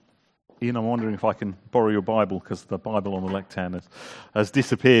Ian, I'm wondering if I can borrow your Bible, because the Bible on the lectern has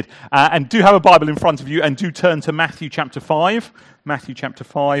disappeared. And do have a Bible in front of you, and do turn to Matthew chapter 5. Matthew chapter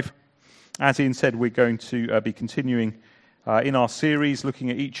 5. As Ian said, we're going to be continuing in our series, looking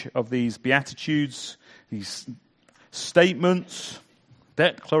at each of these Beatitudes, these statements,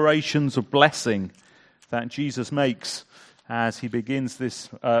 declarations of blessing that Jesus makes as he begins this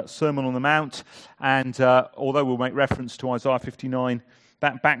Sermon on the Mount. And although we'll make reference to Isaiah 59,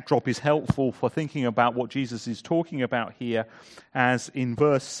 that backdrop is helpful for thinking about what Jesus is talking about here, as in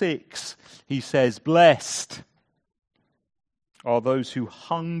verse 6, he says, "Blessed are those who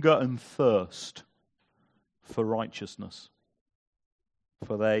hunger and thirst for righteousness,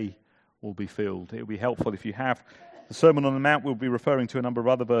 for they will be filled." It will be helpful if you have the Sermon on the Mount. We'll be referring to a number of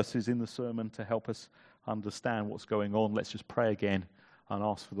other verses in the sermon to help us understand what's going on. Let's just pray again and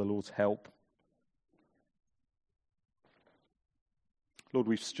ask for the Lord's help. Lord,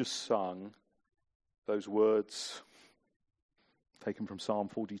 we've just sung those words taken from Psalm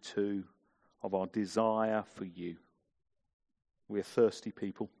 42 of our desire for you. We're thirsty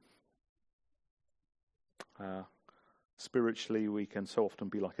people. Spiritually, we can so often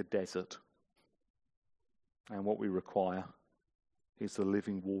be like a desert. And what we require is the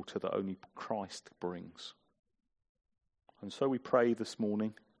living water that only Christ brings. And so we pray this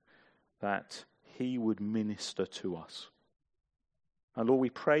morning that he would minister to us. And Lord, we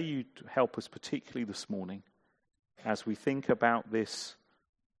pray you to help us particularly this morning as we think about this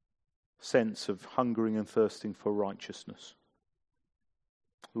sense of hungering and thirsting for righteousness.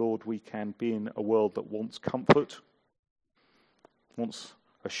 Lord, we can be in a world that wants comfort, wants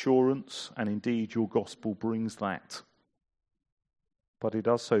assurance, and indeed your gospel brings that. But it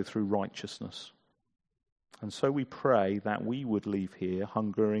does so through righteousness. And so we pray that we would leave here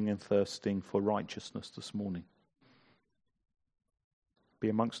hungering and thirsting for righteousness this morning. Be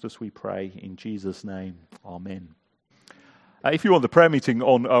amongst us, we pray, in Jesus' name. Amen. If you were on the prayer meeting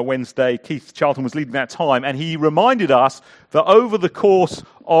on Wednesday, Keith Charlton was leading that time, and he reminded us that over the course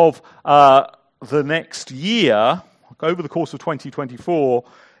of the next year, over the course of 2024,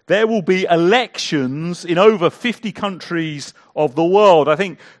 there will be elections in over 50 countries of the world. I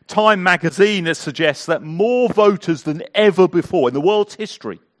think Time magazine suggests that more voters than ever before in the world's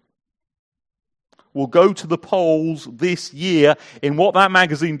history will go to the polls this year in what that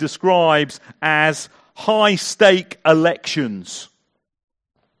magazine describes as high-stake elections.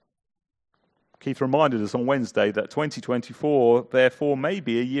 Keith reminded us on Wednesday that 2024, therefore, may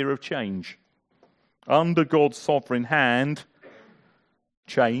be a year of change. Under God's sovereign hand,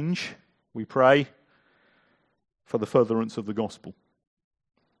 change, we pray, for the furtherance of the gospel.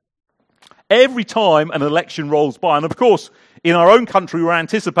 Every time an election rolls by, and of course, in our own country, we're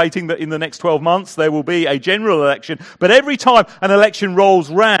anticipating that in the next 12 months there will be a general election. But every time an election rolls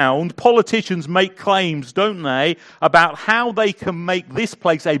round, politicians make claims, don't they, about how they can make this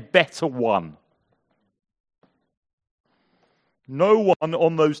place a better one. No one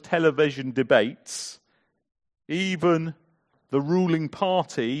on those television debates, even the ruling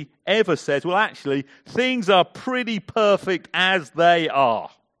party, ever says, well, actually, things are pretty perfect as they are.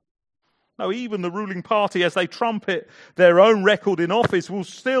 No, even the ruling party, as they trumpet their own record in office, will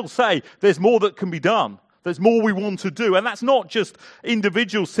still say there's more that can be done. There's more we want to do. And that's not just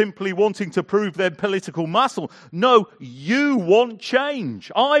individuals simply wanting to prove their political muscle. No, you want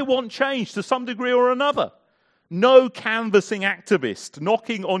change. I want change to some degree or another. No canvassing activist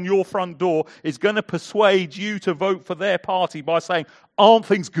knocking on your front door is going to persuade you to vote for their party by saying, aren't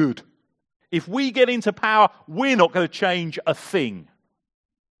things good? If we get into power, we're not going to change a thing.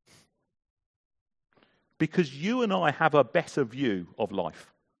 Because you and I have a better view of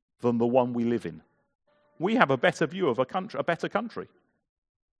life than the one we live in. We have a better view of a better country.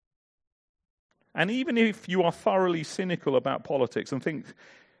 And even if you are thoroughly cynical about politics and think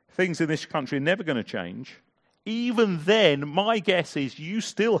things in this country are never going to change, even then, my guess is you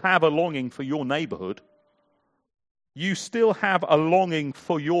still have a longing for your neighborhood. You still have a longing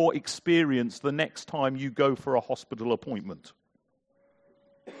for your experience the next time you go for a hospital appointment.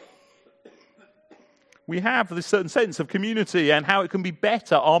 We have this certain sense of community and how it can be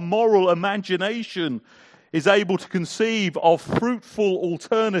better. Our moral imagination is able to conceive of fruitful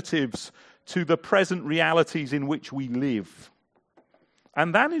alternatives to the present realities in which we live.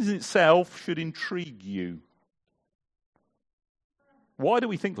 And that in itself should intrigue you. Why do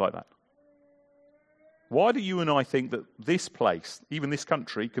we think like that? Why do you and I think that this place, even this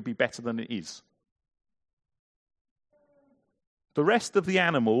country, could be better than it is? The rest of the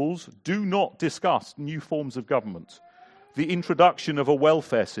animals do not discuss new forms of government, the introduction of a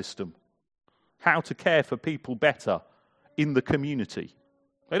welfare system, how to care for people better in the community.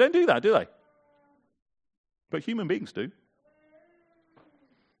 They don't do that, do they? But human beings do.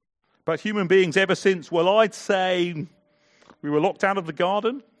 But human beings ever since, well, I'd say we were locked out of the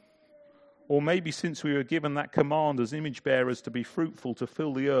garden, or maybe since we were given that command as image bearers to be fruitful, to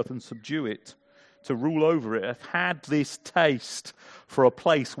fill the earth and subdue it, to rule over it, have had this taste for a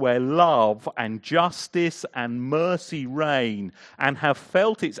place where love and justice and mercy reign, and have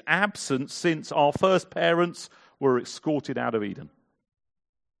felt its absence since our first parents were escorted out of Eden.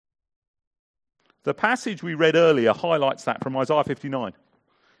 The passage we read earlier highlights that from Isaiah 59.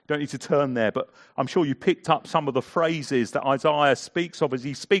 Don't need to turn there, but I'm sure you picked up some of the phrases that Isaiah speaks of as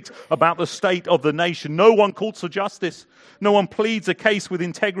he speaks about the state of the nation. No one calls for justice. No one pleads a case with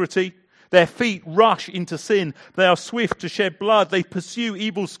integrity. Their feet rush into sin. They are swift to shed blood. They pursue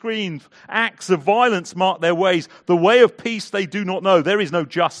evil schemes. Acts of violence mark their ways. The way of peace they do not know. There is no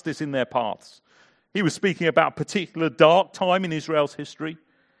justice in their paths. He was speaking about a particular dark time in Israel's history.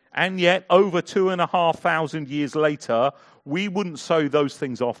 And yet, over 2,500 years later, we wouldn't say those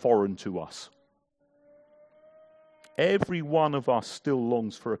things are foreign to us. Every one of us still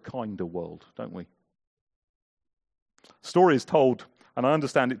longs for a kinder world, don't we? Story is told, and I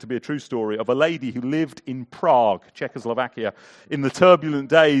understand it to be a true story, of a lady who lived in Prague, Czechoslovakia, in the turbulent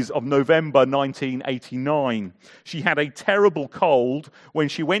days of November 1989. She had a terrible cold. When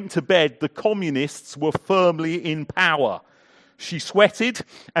she went to bed, the communists were firmly in power. She sweated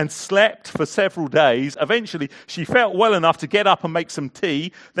and slept for several days. Eventually, she felt well enough to get up and make some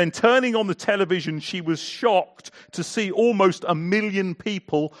tea. Then, turning on the television, she was shocked to see almost 1 million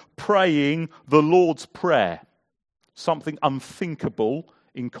people praying the Lord's Prayer. Something unthinkable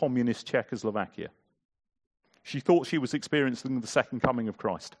in communist Czechoslovakia. She thought she was experiencing the second coming of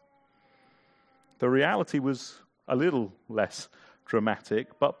Christ. The reality was a little less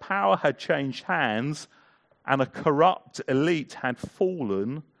dramatic, but power had changed hands and a corrupt elite had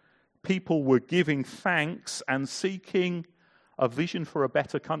fallen. People were giving thanks and seeking a vision for a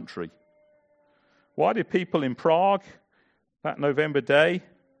better country. Why did people in Prague, that November day,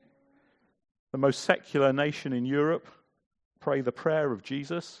 the most secular nation in Europe, pray the prayer of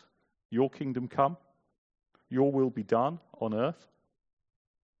Jesus, your kingdom come, your will be done on earth?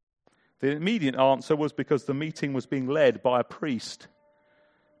 The immediate answer was because the meeting was being led by a priest.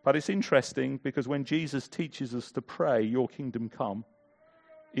 But it's interesting because when Jesus teaches us to pray, your kingdom come,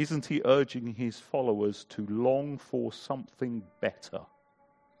 isn't he urging his followers to long for something better?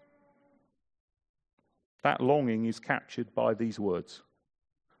 That longing is captured by these words.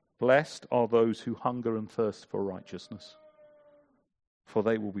 Blessed are those who hunger and thirst for righteousness, for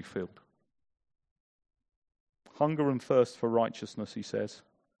they will be filled. Hunger and thirst for righteousness, he says.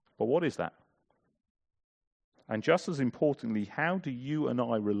 But what is that? And just as importantly, how do you and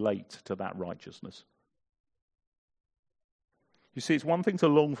I relate to that righteousness? You see, it's one thing to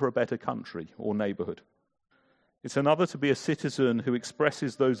long for a better country or neighborhood. It's another to be a citizen who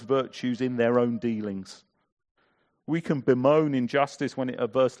expresses those virtues in their own dealings. We can bemoan injustice when it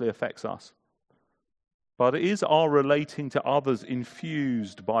adversely affects us. But is our relating to others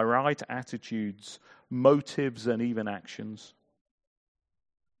infused by right attitudes, motives, and even actions?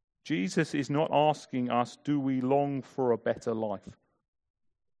 Jesus is not asking us, do we long for a better life?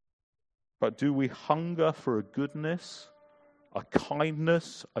 But do we hunger for a goodness, a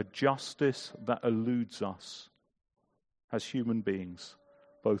kindness, a justice that eludes us as human beings,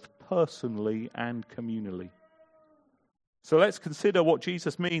 both personally and communally? So let's consider what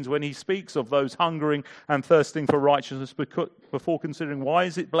Jesus means when he speaks of those hungering and thirsting for righteousness before considering why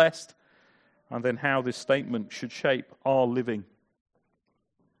is it blessed, and then how this statement should shape our living.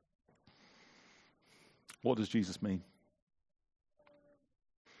 What does Jesus mean?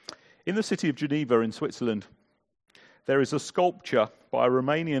 In the city of Geneva in Switzerland, there is a sculpture by a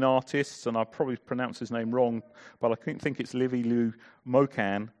Romanian artist, and I probably pronounced his name wrong, but I think it's Liviu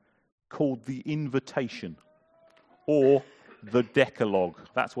Mocan, called The Invitation, or the Decalogue.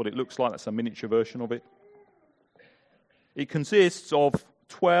 That's what it looks like. That's a miniature version of it. It consists of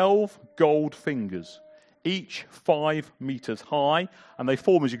 12 gold fingers, each 5 meters high, and they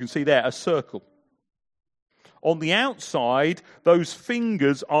form, as you can see there, a circle. On the outside, those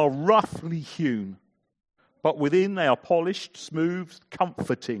fingers are roughly hewn, but within they are polished, smooth,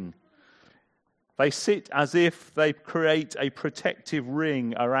 comforting. They sit as if they create a protective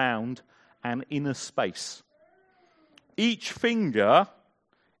ring around an inner space. Each finger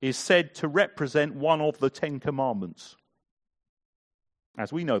is said to represent one of the 10 commandments,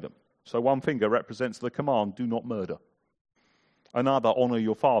 as we know them. So one finger represents the command, do not murder. Another, honor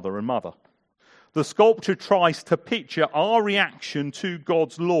your father and mother. The sculpture tries to picture our reaction to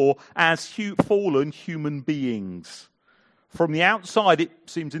God's law as fallen human beings. From the outside, it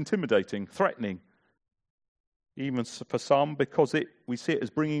seems intimidating, threatening. Even for some, because we see it as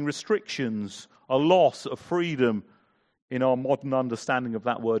bringing restrictions, a loss of freedom in our modern understanding of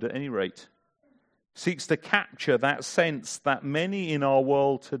that word at any rate. Seeks to capture that sense that many in our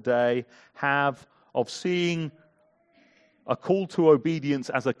world today have of seeing a call to obedience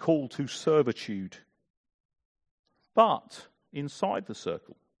as a call to servitude. But inside the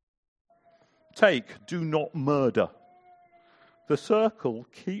circle, take, do not murder. The circle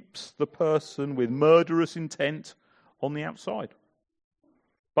keeps the person with murderous intent on the outside,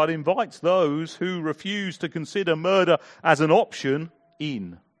 but invites those who refuse to consider murder as an option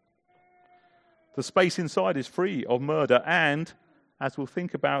in. The space inside is free of murder and, as we'll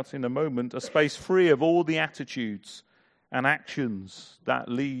think about in a moment, a space free of all the attitudes and actions that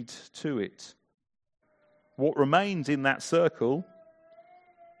lead to it. What remains in that circle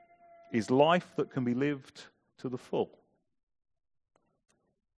is life that can be lived to the full.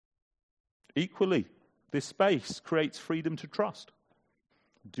 Equally, this space creates freedom to trust.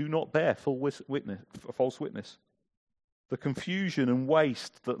 Do not bear false witness. The confusion and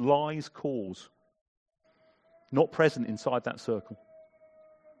waste that lies cause, not present inside that circle.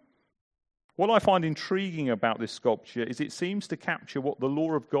 What I find intriguing about this sculpture is it seems to capture what the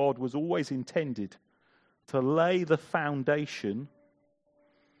law of God was always intended, to lay the foundation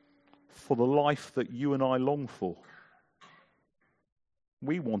for the life that you and I long for.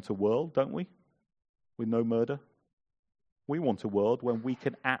 We want a world, don't we, with no murder? We want a world when we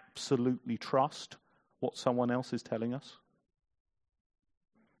can absolutely trust what someone else is telling us.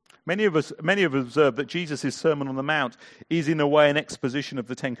 Many of us observe that Jesus' Sermon on the Mount is in a way an exposition of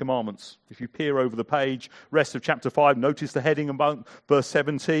the Ten Commandments. If you peer over the page, rest of chapter 5, notice the heading about verse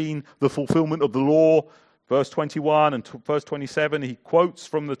 17, the fulfillment of the law. Verse 21 and verse 27, he quotes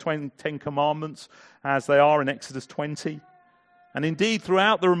from the Ten Commandments as they are in Exodus 20. And indeed,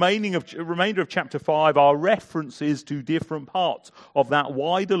 throughout the remainder of chapter 5 are references to different parts of that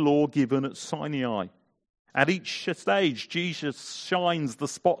wider law given at Sinai. At each stage, Jesus shines the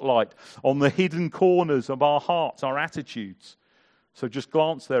spotlight on the hidden corners of our hearts, our attitudes. So just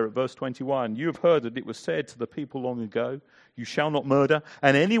glance there at verse 21. You have heard that it was said to the people long ago, you shall not murder,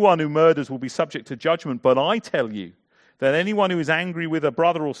 and anyone who murders will be subject to judgment. But I tell you that anyone who is angry with a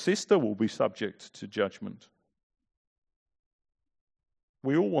brother or sister will be subject to judgment.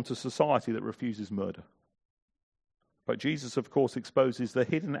 We all want a society that refuses murder. But Jesus, of course, exposes the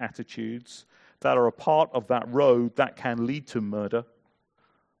hidden attitudes that are a part of that road that can lead to murder.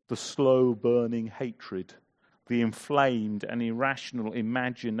 The slow-burning hatred, the inflamed and irrational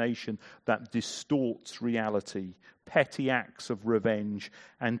imagination that distorts reality, petty acts of revenge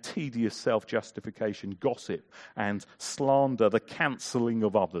and tedious self-justification, gossip and slander, the cancelling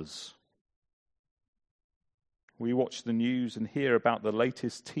of others. We watch the news and hear about the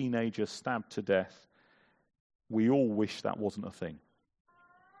latest teenager stabbed to death. We all wish that wasn't a thing.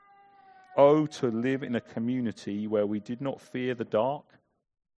 Oh, to live in a community where we did not fear the dark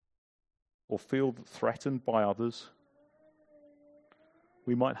or feel threatened by others.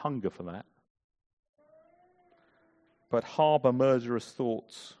 We might hunger for that. But harbour murderous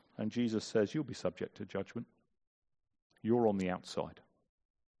thoughts, and Jesus says, you'll be subject to judgment. You're on the outside.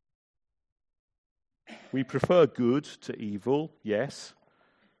 We prefer good to evil, yes,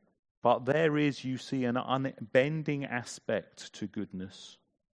 but there is, you see, an unbending aspect to goodness.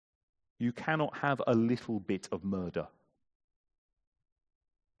 You cannot have a little bit of murder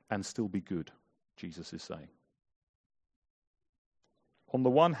and still be good, Jesus is saying. On the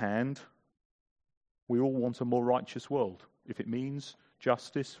one hand, we all want a more righteous world, if it means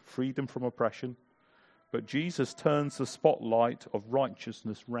justice, freedom from oppression. But Jesus turns the spotlight of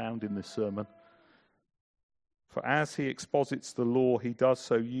righteousness round in this sermon. For as he exposits the law, he does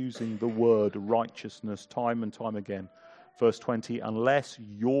so using the word righteousness time and time again. Verse 20, unless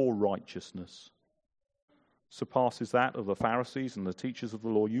your righteousness surpasses that of the Pharisees and the teachers of the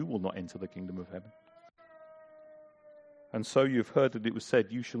law, you will not enter the kingdom of heaven. And so you've heard that it was said,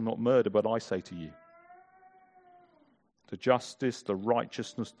 you shall not murder, but I say to you, the justice, the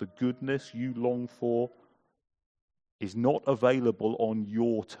righteousness, the goodness you long for is not available on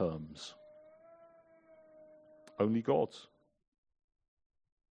your terms. Only God's.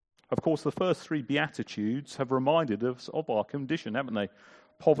 Of course, the first three Beatitudes have reminded us of our condition, haven't they?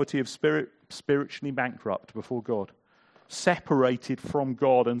 Poverty of spirit, spiritually bankrupt before God. Separated from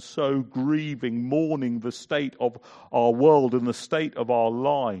God and so grieving, mourning the state of our world and the state of our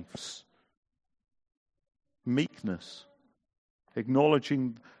lives. Meekness.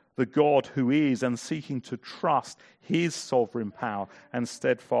 Acknowledging the God who is and seeking to trust his sovereign power and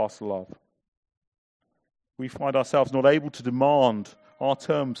steadfast love. We find ourselves not able to demand our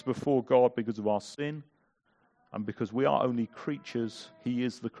terms before God because of our sin, and because we are only creatures, He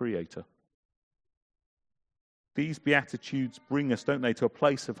is the Creator. These Beatitudes bring us, don't they, to a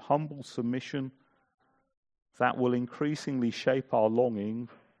place of humble submission that will increasingly shape our longing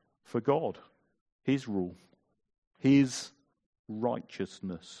for God, His rule, His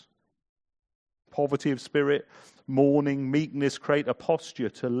righteousness. Poverty of spirit, mourning, meekness create a posture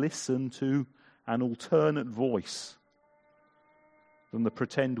to listen to an alternate voice than the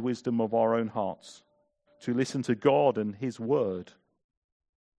pretend wisdom of our own hearts, to listen to God and His word.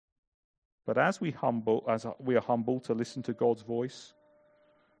 But as we are humble to listen to God's voice,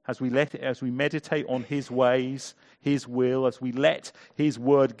 as we meditate on His ways, His will, as we let His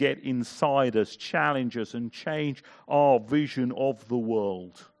word get inside us, challenge us, and change our vision of the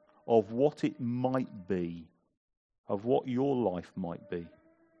world, of what it might be, of what your life might be.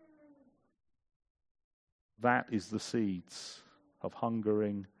 That is the seeds of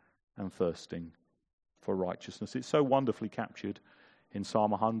hungering and thirsting for righteousness. It's so wonderfully captured in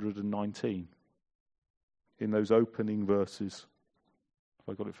Psalm 119, in those opening verses.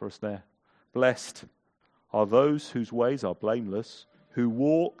 Have I got it for us there? Blessed are those whose ways are blameless, who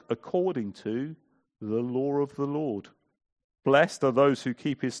walk according to the law of the Lord. Blessed are those who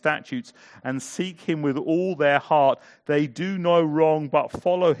keep His statutes and seek Him with all their heart. They do no wrong but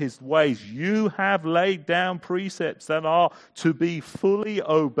follow His ways. You have laid down precepts that are to be fully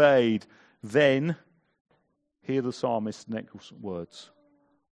obeyed. Then, hear the psalmist's next words.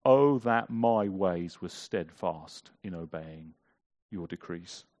 Oh, that my ways were steadfast in obeying your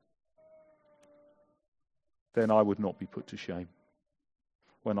decrees. Then I would not be put to shame.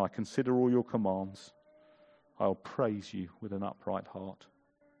 When I consider all your commands, I'll praise you with an upright heart.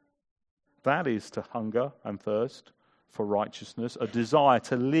 That is to hunger and thirst for righteousness, a desire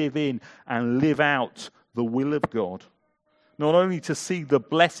to live in and live out the will of God. Not only to see the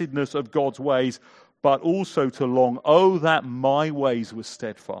blessedness of God's ways, but also to long, oh, that my ways were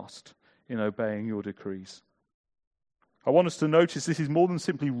steadfast in obeying your decrees. I want us to notice this is more than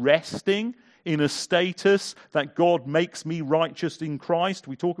simply resting in a status that God makes me righteous in Christ.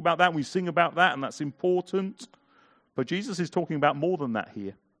 We talk about that, we sing about that, and that's important. But Jesus is talking about more than that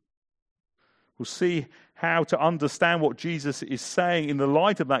here. We'll see how to understand what Jesus is saying in the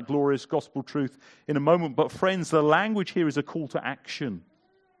light of that glorious gospel truth in a moment. But friends, the language here is a call to action.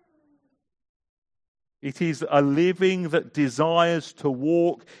 It is a living that desires to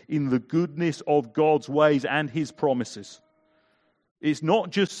walk in the goodness of God's ways and His promises. It's not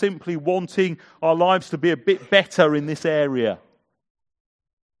just simply wanting our lives to be a bit better in this area.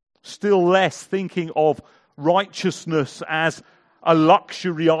 Still less thinking of righteousness as a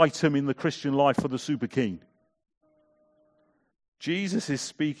luxury item in the Christian life for the super keen. Jesus is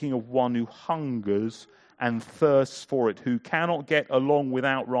speaking of one who hungers and thirsts for it, who cannot get along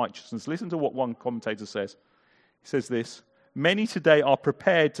without righteousness. Listen to what one commentator says. He says this: many today are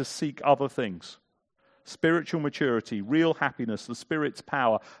prepared to seek other things. Spiritual maturity, real happiness, the Spirit's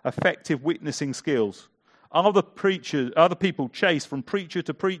power, effective witnessing skills. Other people chase from preacher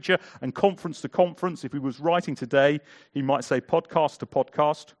to preacher and conference to conference. If he was writing today, he might say podcast to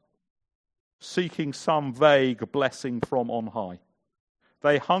podcast, seeking some vague blessing from on high.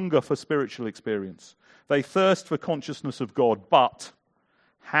 They hunger for spiritual experience. They thirst for consciousness of God. But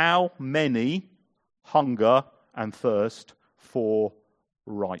how many hunger and thirst for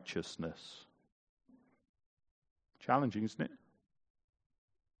righteousness? Challenging, isn't it?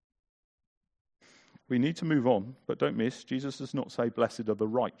 We need to move on, but don't miss, Jesus does not say blessed are the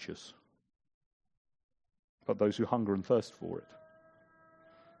righteous, but those who hunger and thirst for it.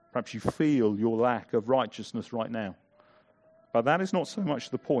 Perhaps you feel your lack of righteousness right now. But that is not so much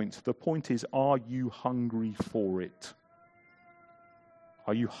the point. The point is, are you hungry for it?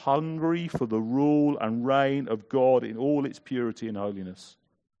 Are you hungry for the rule and reign of God in all its purity and holiness?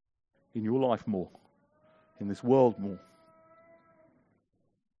 In your life more. In this world more.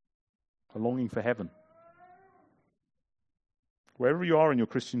 A longing for heaven. Wherever you are in your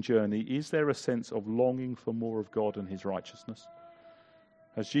Christian journey, is there a sense of longing for more of God and His righteousness?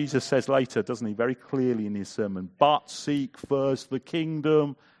 As Jesus says later, doesn't he, very clearly in his sermon, but seek first the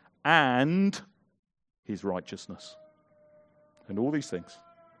kingdom and His righteousness. And all these things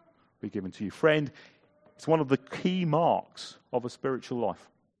will be given to you. Friend, it's one of the key marks of a spiritual life.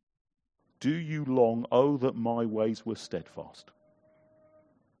 Do you long, oh, that my ways were steadfast?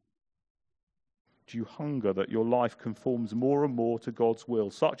 Do you hunger that your life conforms more and more to God's will?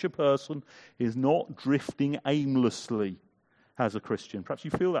 Such a person is not drifting aimlessly as a Christian. Perhaps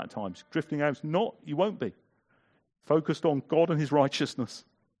you feel that at times. Drifting aimlessly. You won't be. Focused on God and His righteousness.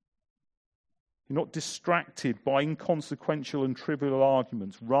 You're not distracted by inconsequential and trivial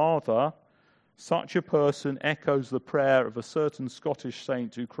arguments. Rather, such a person echoes the prayer of a certain Scottish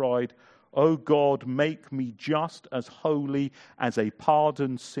saint who cried, "O God, make me just as holy as a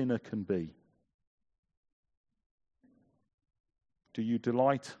pardoned sinner can be." Do you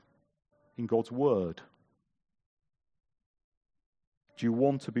delight in God's word? Do you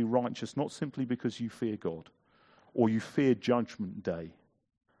want to be righteous, not simply because you fear God or you fear judgment day,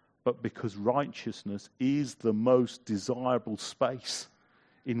 but because righteousness is the most desirable space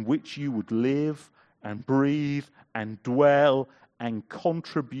in which you would live and breathe and dwell and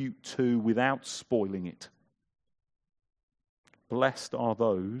contribute to without spoiling it? Blessed are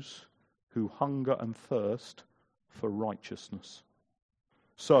those who hunger and thirst for righteousness.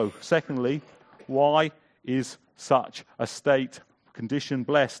 So, secondly, why is such a condition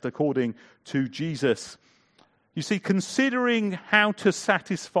blessed according to Jesus? You see, considering how to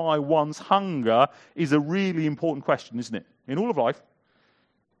satisfy one's hunger is a really important question, isn't it? In all of life,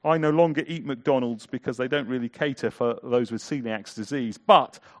 I no longer eat McDonald's because they don't really cater for those with celiac disease.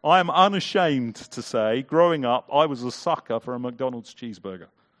 But I am unashamed to say, growing up, I was a sucker for a McDonald's cheeseburger.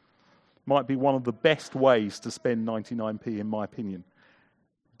 Might be one of the best ways to spend 99p, in my opinion.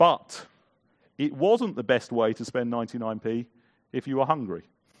 But it wasn't the best way to spend 99p if you were hungry.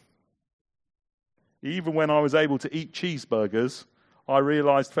 Even when I was able to eat cheeseburgers, I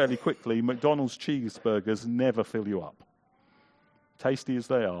realized fairly quickly McDonald's cheeseburgers never fill you up. Tasty as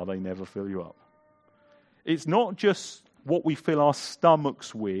they are, they never fill you up. It's not just what we fill our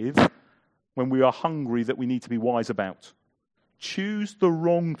stomachs with when we are hungry that we need to be wise about. Choose the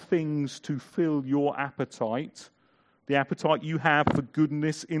wrong things to fill your appetite, the appetite you have for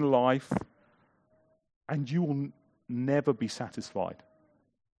goodness in life, and you will never be satisfied.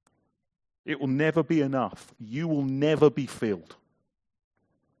 It will never be enough. You will never be filled.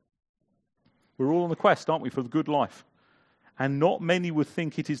 We're all on the quest, aren't we, for the good life? And not many would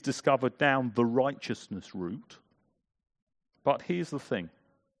think it is discovered down the righteousness route. But here's the thing.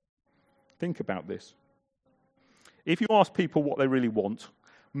 Think about this. If you ask people what they really want,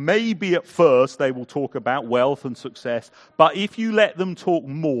 maybe at first they will talk about wealth and success, but if you let them talk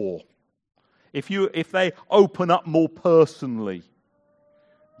more, if they open up more personally,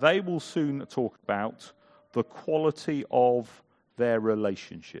 they will soon talk about the quality of their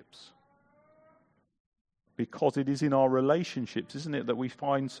relationships. Because it is in our relationships, isn't it, that we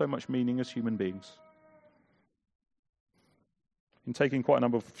find so much meaning as human beings. In taking quite a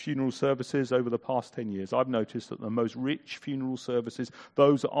number of funeral services over the past 10 years, I've noticed that the most rich funeral services,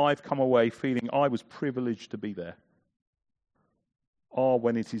 those that I've come away feeling I was privileged to be there, are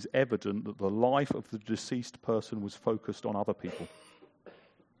when it is evident that the life of the deceased person was focused on other people.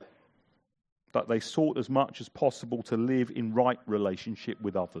 That they sought as much as possible to live in right relationship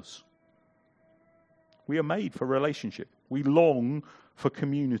with others. We are made for relationship. We long for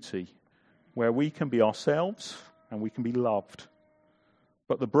community where we can be ourselves and we can be loved.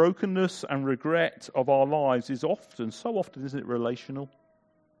 But the brokenness and regret of our lives is often, so often, isn't it, relational?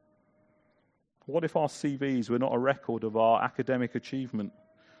 What if our CVs were not a record of our academic achievement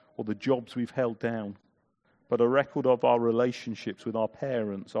or the jobs we've held down, but a record of our relationships with our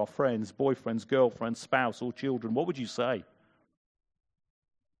parents, our friends, boyfriends, girlfriends, spouse, or children? What would you say?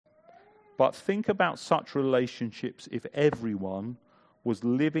 But think about such relationships if everyone was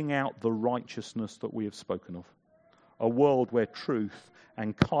living out the righteousness that we have spoken of. A world where truth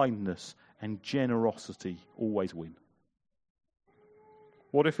and kindness and generosity always win.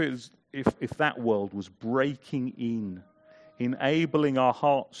 What if that world was breaking in, enabling our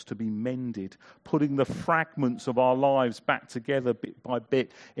hearts to be mended, putting the fragments of our lives back together bit by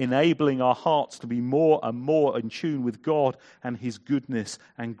bit, enabling our hearts to be more and more in tune with God and His goodness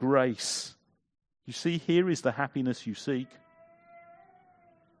and grace? You see, here is the happiness you seek.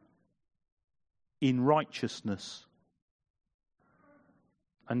 In righteousness.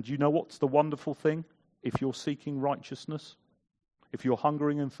 And you know what's the wonderful thing? If you're seeking righteousness, if you're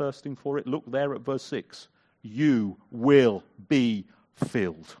hungering and thirsting for it, look there at verse 6. You will be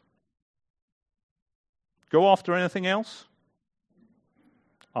filled. Go after anything else?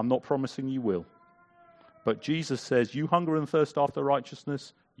 I'm not promising you will. But Jesus says, you hunger and thirst after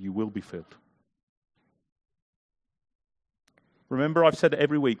righteousness, you will be filled. Remember, I've said it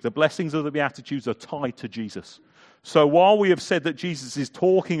every week, the blessings of the Beatitudes are tied to Jesus. So while we have said that Jesus is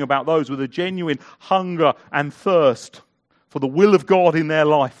talking about those with a genuine hunger and thirst for the will of God in their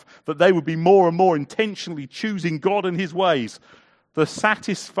life, that they would be more and more intentionally choosing God and His ways, the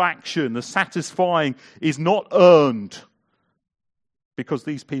satisfaction, the satisfying is not earned because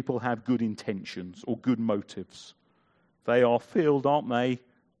these people have good intentions or good motives. They are filled, aren't they,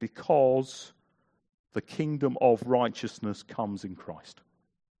 because The kingdom of righteousness comes in Christ.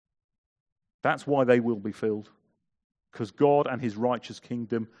 That's why they will be filled. Because God and his righteous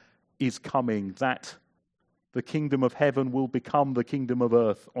kingdom is coming. That the kingdom of heaven will become the kingdom of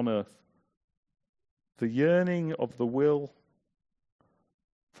earth on earth. The yearning of the will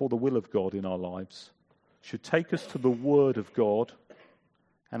for the will of God in our lives should take us to the Word of God.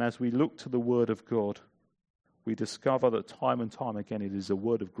 And as we look to the Word of God, we discover that time and time again it is a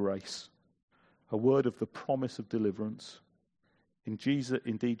word of grace, a word of the promise of deliverance.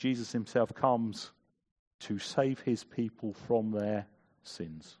 Indeed, Jesus himself comes to save his people from their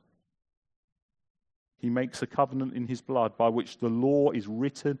sins. He makes a covenant in his blood by which the law is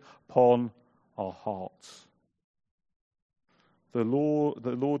written upon our hearts. The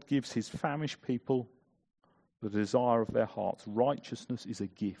Lord gives his famished people the desire of their hearts. Righteousness is a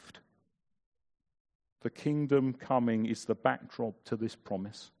gift. The kingdom coming is the backdrop to this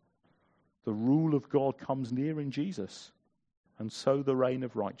promise. The rule of God comes near in Jesus, and so the reign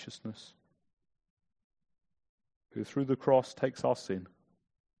of righteousness, who through the cross takes our sin.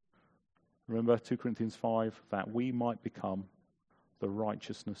 Remember 2 Corinthians 5, that we might become the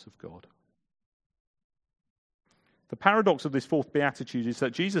righteousness of God. The paradox of this fourth beatitude is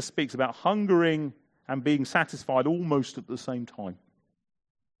that Jesus speaks about hungering and being satisfied almost at the same time.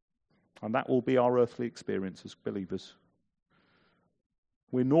 And that will be our earthly experience as believers.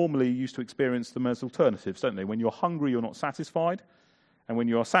 We're normally used to experience them as alternatives, don't they? When you're hungry, you're not satisfied. And when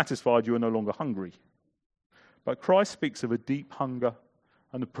you are satisfied, you are no longer hungry. But Christ speaks of a deep hunger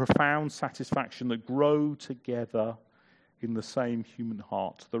and a profound satisfaction that grow together in the same human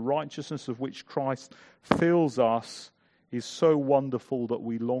heart. The righteousness of which Christ fills us is so wonderful that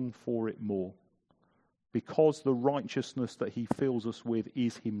we long for it more, because the righteousness that he fills us with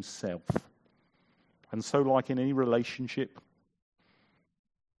is himself. And so, like in any relationship,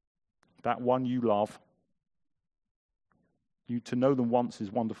 that one you love, to know them once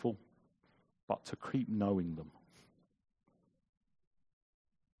is wonderful, but to keep knowing them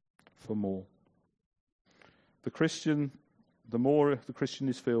for more. The more the Christian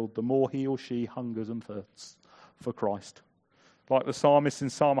is filled, the more he or she hungers and thirsts for Christ. Like the psalmist in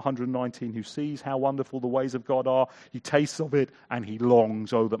Psalm 119, who sees how wonderful the ways of God are, he tastes of it, and he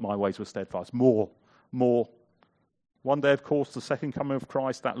longs, oh, that my ways were steadfast. More. One day, of course, the second coming of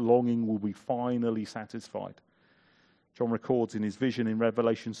Christ, that longing will be finally satisfied. John records in his vision in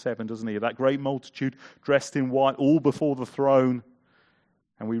Revelation 7, doesn't he? That great multitude dressed in white, all before the throne.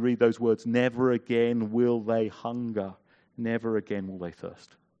 And we read those words, never again will they hunger, never again will they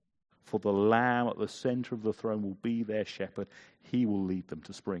thirst. For the Lamb at the center of the throne will be their shepherd. He will lead them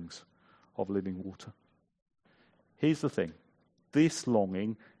to springs of living water. Here's the thing. This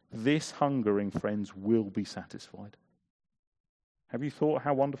longing, this hungering, friends, will be satisfied. Have you thought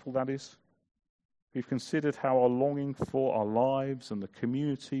how wonderful that is? We've considered how our longing for our lives and the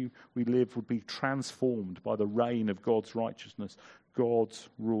community we live would be transformed by the reign of God's righteousness, God's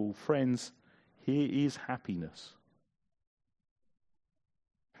rule. Friends, here is happiness.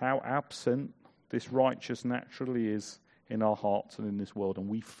 How absent this righteous naturally is in our hearts and in this world, and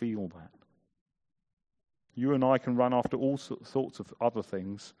we feel that. You and I can run after all sorts of other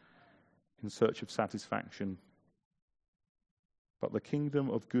things in search of satisfaction, but the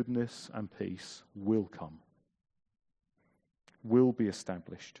kingdom of goodness and peace will come, will be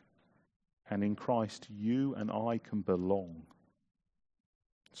established, and in Christ you and I can belong.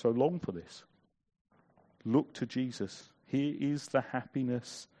 So long for this. Look to Jesus. Here is the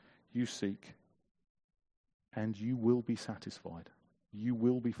happiness you seek, and you will be satisfied. You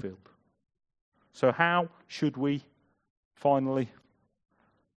will be filled. So how should we, finally,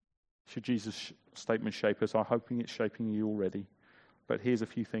 should Jesus' statement shape us? I'm hoping it's shaping you already. But here's a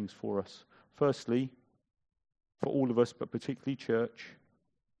few things for us. Firstly, for all of us, but particularly church,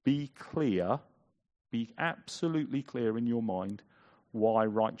 be absolutely clear in your mind why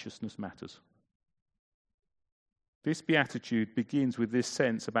righteousness matters. This beatitude begins with this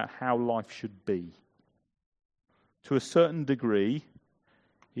sense about how life should be. To a certain degree,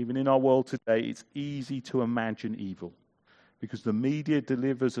 even in our world today, it's easy to imagine evil because the media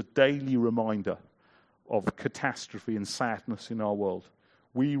delivers a daily reminder of catastrophe and sadness in our world.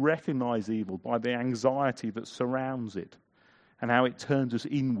 We recognize evil by the anxiety that surrounds it and how it turns us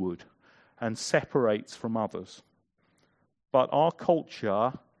inward and separates from others. But our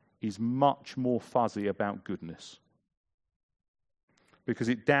culture is much more fuzzy about goodness, because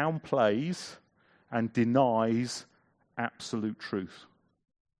it downplays and denies absolute truth.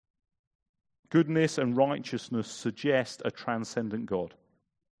 Goodness and righteousness suggest a transcendent God.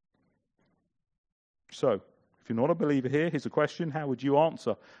 So, if you're not a believer here, here's a question. How would you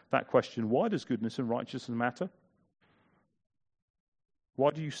answer that question? Why does goodness and righteousness matter?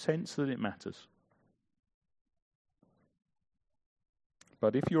 Why do you sense that it matters?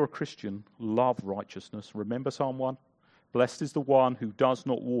 But if you're a Christian, love righteousness. Remember Psalm 1? Blessed is the one who does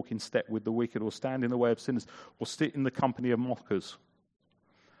not walk in step with the wicked, or stand in the way of sinners, or sit in the company of mockers,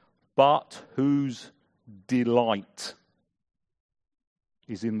 but whose delight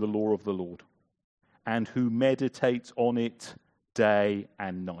is in the law of the Lord, and who meditates on it day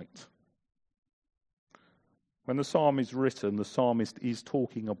and night. When the psalm is written, the psalmist is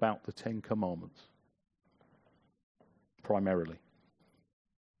talking about the Ten Commandments, primarily.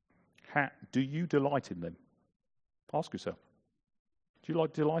 Do you delight in them? Ask yourself. Do you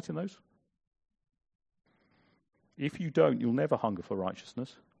delight in those? If you don't, you'll never hunger for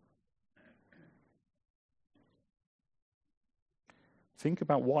righteousness. Think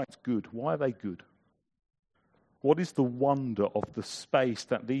about why it's good. Why are they good? What is the wonder of the space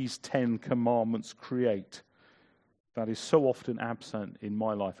that these 10 commandments create that is so often absent in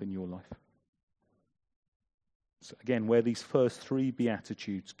my life and your life? So again, where these first 3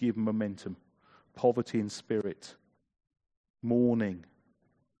 Beatitudes give momentum: poverty in spirit, mourning,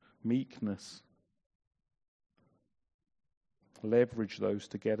 meekness. Leverage those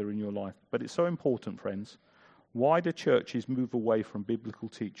together in your life. But it's so important, friends. Why do churches move away from biblical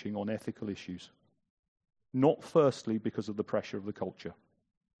teaching on ethical issues? Not firstly because of the pressure of the culture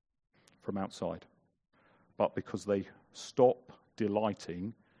from outside, but because they stop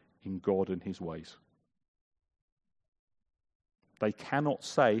delighting in God and his ways. They cannot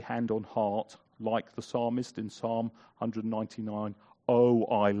say, hand on heart, like the psalmist in Psalm 199, "Oh,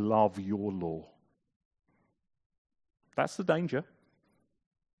 I love your law." That's the danger.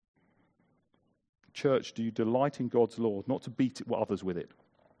 Church, do you delight in God's law? Not to beat others with it,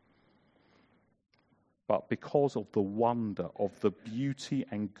 but because of the wonder of the beauty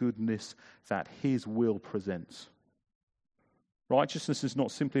and goodness that his will presents. Righteousness is not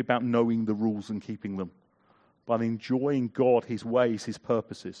simply about knowing the rules and keeping them, but enjoying God, his ways, his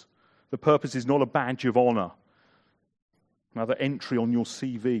purposes. The purpose is not a badge of honor, another entry on your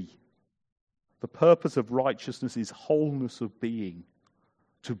CV. The purpose of righteousness is wholeness of being,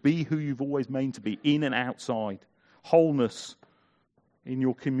 to be who you've always meant to be, in and outside. Wholeness in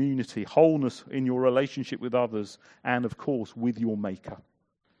your community, wholeness in your relationship with others, and of course with your Maker.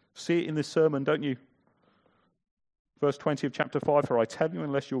 See it in this sermon, don't you? Verse 20 of chapter 5, "For I tell you,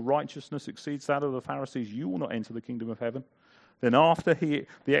 unless your righteousness exceeds that of the Pharisees, you will not enter the kingdom of heaven." Then after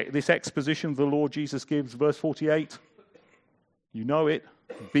this exposition the Lord Jesus gives, verse 48, you know it,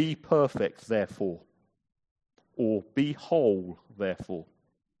 "Be perfect, therefore," or "Be whole, therefore,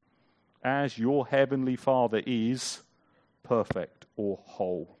 as your heavenly Father is perfect," or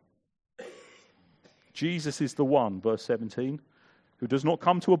whole. Jesus is the one, verse 17, who does not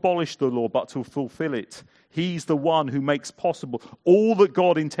come to abolish the law, but to fulfill it. He's the one who makes possible all that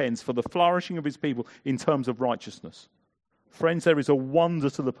God intends for the flourishing of his people in terms of righteousness. Friends, there is a wonder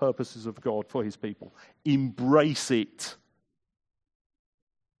to the purposes of God for his people. Embrace it.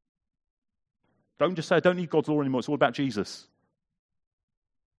 Don't just say, "I don't need God's law anymore. It's all about Jesus."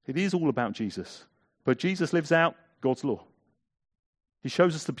 It is all about Jesus. But Jesus lives out God's law. He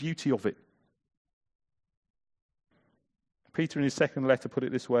shows us the beauty of it. Peter in his second letter put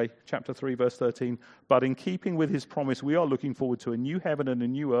it this way, chapter 3, verse 13, "But in keeping with his promise, we are looking forward to a new heaven and a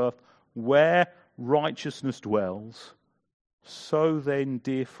new earth where righteousness dwells. So then,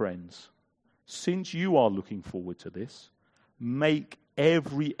 dear friends, since you are looking forward to this, make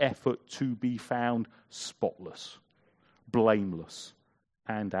every effort to be found spotless, blameless,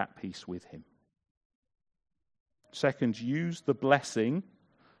 and at peace with him." Second, use the blessing.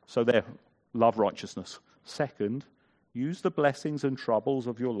 So there, love righteousness. Second, use the blessings and troubles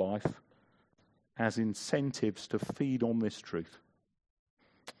of your life as incentives to feed on this truth.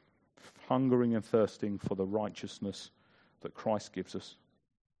 Hungering and thirsting for the righteousness that Christ gives us.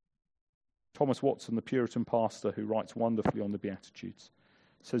 Thomas Watson, the Puritan pastor who writes wonderfully on the Beatitudes,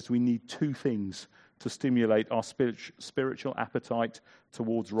 says we need 2 things to stimulate our spiritual appetite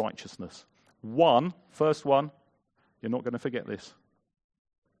towards righteousness. First one, you're not going to forget this: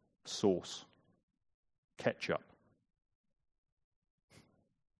 sauce, ketchup.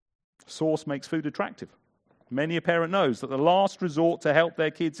 Sauce makes food attractive. Many a parent knows that the last resort to help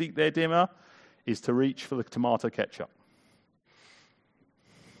their kids eat their dinner is to reach for the tomato ketchup.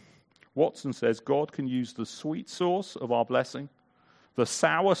 Watson says God can use the sweet sauce of our blessing, the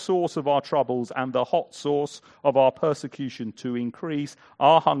sour sauce of our troubles, and the hot sauce of our persecution to increase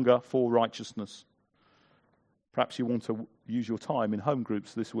our hunger for righteousness. Perhaps you want to use your time in home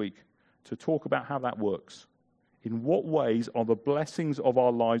groups this week to talk about how that works. In what ways are the blessings of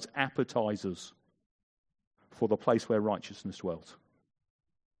our lives appetizers for the place where righteousness dwells?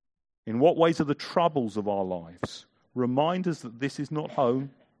 In what ways are the troubles of our lives reminders that this is not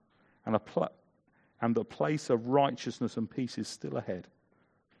home and the place of righteousness and peace is still ahead,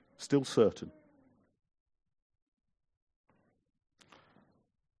 still certain?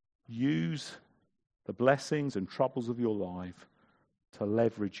 Use the blessings and troubles of your life to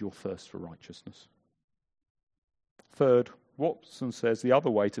leverage your thirst for righteousness. Third, Watson says the other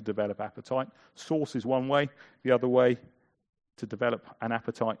way to develop appetite, source is one way, the other way to develop an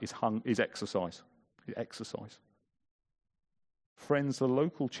appetite is exercise. Exercise. Friends, the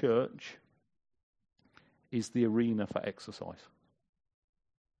local church is the arena for exercise.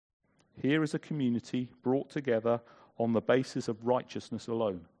 Here is a community brought together on the basis of righteousness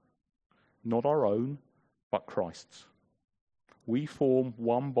alone. Not our own, but Christ's. We form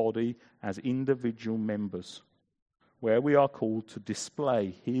one body as individual members, where we are called to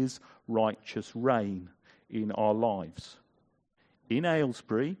display his righteous reign in our lives. In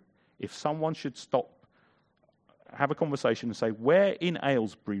Aylesbury, if someone should have a conversation and say, where in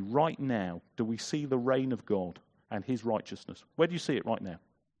Aylesbury right now do we see the reign of God and his righteousness? Where do you see it right now?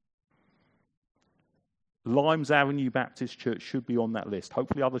 Limes Avenue Baptist Church should be on that list.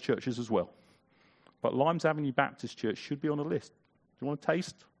 Hopefully other churches as well. But Limes Avenue Baptist Church should be on a list. Do you want a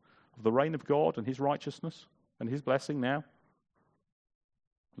taste of the reign of God and his righteousness and his blessing now?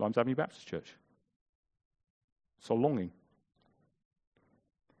 Limes Avenue Baptist Church. It's a longing.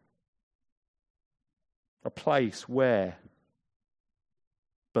 A place where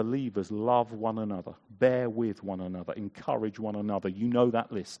believers love one another, bear with one another, encourage one another. You know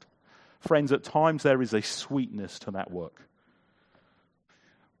that list. Friends, at times there is a sweetness to that work.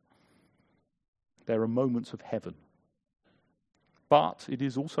 There are moments of heaven. But it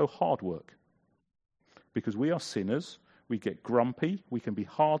is also hard work. Because we are sinners, we get grumpy, we can be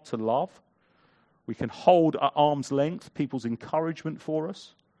hard to love, we can hold at arm's length people's encouragement for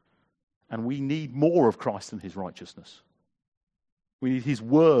us, and we need more of Christ and his righteousness. We need his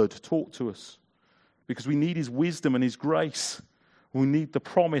word taught to us, because we need his wisdom and his grace. We need the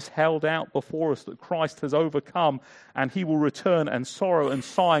promise held out before us that Christ has overcome and he will return, and sorrow and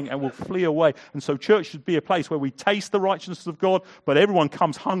sighing and will flee away. And so church should be a place where we taste the righteousness of God, but everyone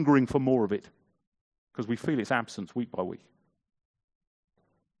comes hungering for more of it because we feel its absence week by week.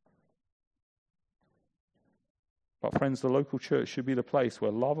 But friends, the local church should be the place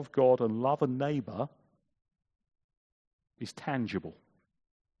where love of God and love of neighbour is tangible.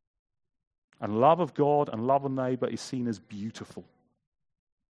 And love of God and love of neighbour is seen as beautiful.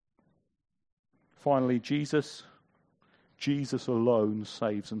 Finally, Jesus alone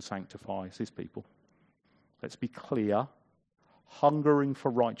saves and sanctifies his people. Let's be clear. Hungering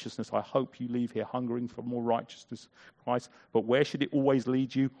for righteousness. I hope you leave here hungering for more righteousness, Christ. But where should it always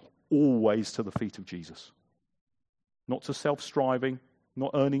lead you? Always to the feet of Jesus. Not to self-striving,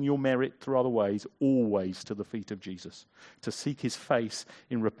 not earning your merit through other ways, always to the feet of Jesus. To seek his face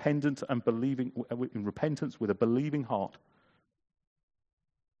in repentance with a believing heart.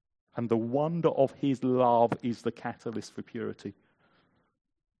 And the wonder of his love is the catalyst for purity.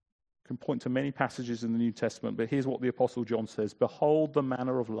 I can point to many passages in the New Testament, but here's what the Apostle John says. Behold the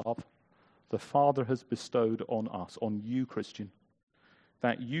manner of love the Father has bestowed on us, on you, Christian,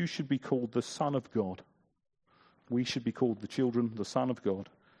 that you should be called the Son of God. We should be called the children, the Son of God,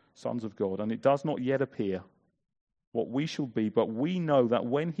 sons of God. And it does not yet appear what we shall be, but we know that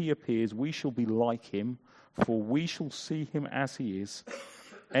when he appears, we shall be like him, for we shall see him as he is.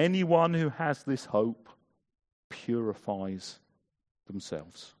 Anyone who has this hope purifies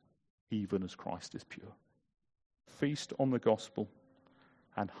themselves, even as Christ is pure. Feast on the gospel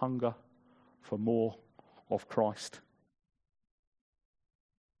and hunger for more of Christ.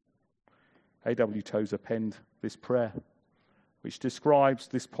 A.W. Tozer penned this prayer, which describes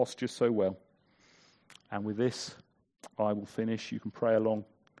this posture so well. And with this, I will finish. You can pray along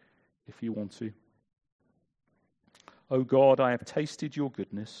if you want to. O God, I have tasted your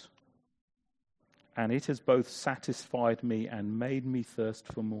goodness, and it has both satisfied me and made me thirst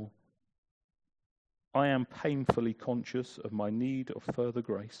for more. I am painfully conscious of my need of further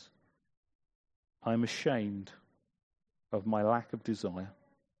grace. I am ashamed of my lack of desire.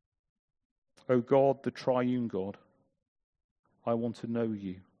 O God, the triune God, I want to know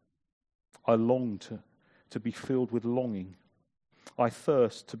you. I long to be filled with longing. I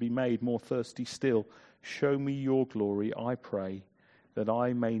thirst to be made more thirsty still. Show me your glory, I pray, that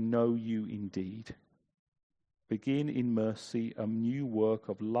I may know you indeed. Begin in mercy a new work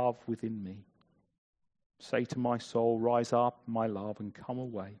of love within me. Say to my soul, rise up, my love, and come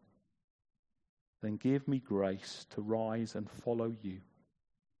away. then give me grace to rise and follow you,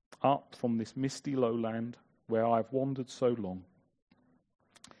 up from this misty lowland where I have wandered so long.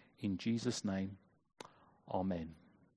 In Jesus' name, amen.